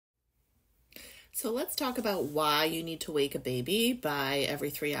So let's talk about why you need to wake a baby by every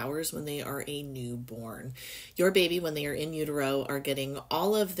 3 hours when they are a newborn. Your baby, when they are in utero, are getting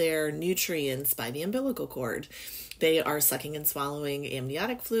all of their nutrients by the umbilical cord. They are sucking and swallowing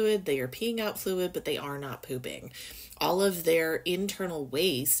amniotic fluid, they are peeing out fluid, but they are not pooping. All of their internal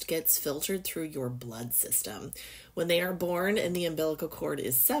waste gets filtered through your blood system. When they are born and the umbilical cord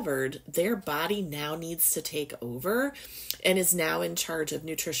is severed, their body now needs to take over and is now in charge of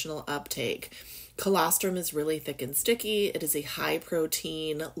nutritional uptake. Colostrum is really thick and sticky. It is a high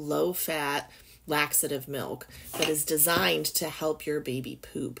protein, low fat, laxative milk that is designed to help your baby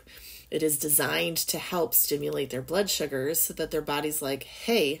poop. It is designed to help stimulate their blood sugars so that their body's like,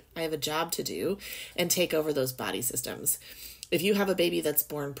 hey, I have a job to do, and take over those body systems. If you have a baby that's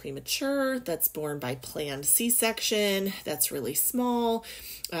born premature, that's born by planned C-section, that's really small,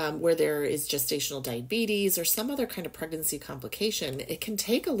 where there is gestational diabetes or some other kind of pregnancy complication, it can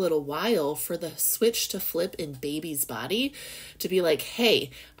take a little while for the switch to flip in baby's body to be like, hey,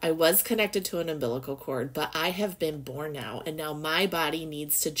 I was connected to an umbilical cord, but I have been born now, and now my body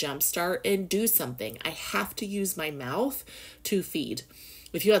needs to jumpstart and do something. I have to use my mouth to feed.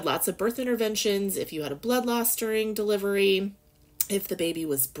 If you had lots of birth interventions, if you had a blood loss during delivery, if the baby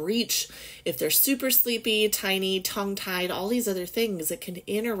was breech, if they're super sleepy, tiny, tongue-tied, all these other things, it can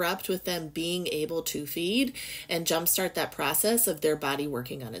interrupt with them being able to feed and jumpstart that process of their body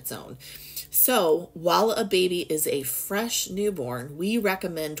working on its own. So while a baby is a fresh newborn, we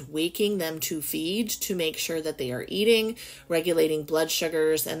recommend waking them to feed to make sure that they are eating, regulating blood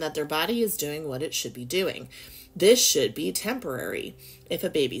sugars, and that their body is doing what it should be doing. This should be temporary. If a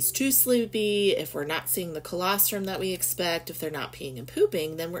baby's too sleepy, if we're not seeing the colostrum that we expect, if they're not peeing and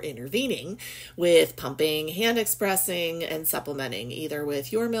pooping, then we're intervening with pumping, hand expressing, and supplementing, either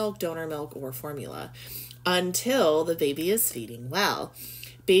with your milk, donor milk, or formula, until the baby is feeding well.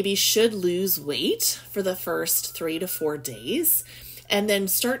 Babies should lose weight for the first 3 to 4 days and then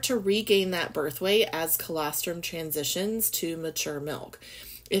start to regain that birth weight as colostrum transitions to mature milk.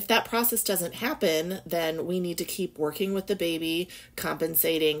 If that process doesn't happen, then we need to keep working with the baby,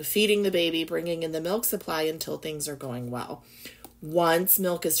 compensating, feeding the baby, bringing in the milk supply until things are going well. Once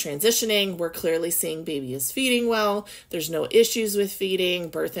milk is transitioning, we're clearly seeing baby is feeding well. There's no issues with feeding.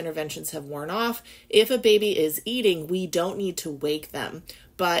 Birth interventions have worn off. If a baby is eating, we don't need to wake them.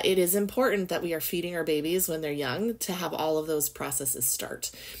 But it is important that we are feeding our babies when they're young to have all of those processes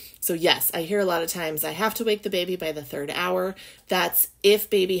start. So yes, I hear a lot of times I have to wake the baby by the 3rd hour. That's if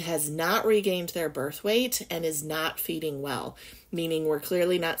baby has not regained their birth weight and is not feeding well, meaning we're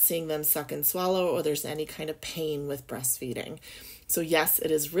clearly not seeing them suck and swallow or there's any kind of pain with breastfeeding. So yes, it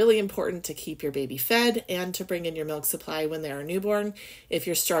is really important to keep your baby fed and to bring in your milk supply when they are newborn. If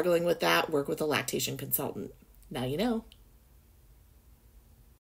you're struggling with that, work with a lactation consultant. Now you know.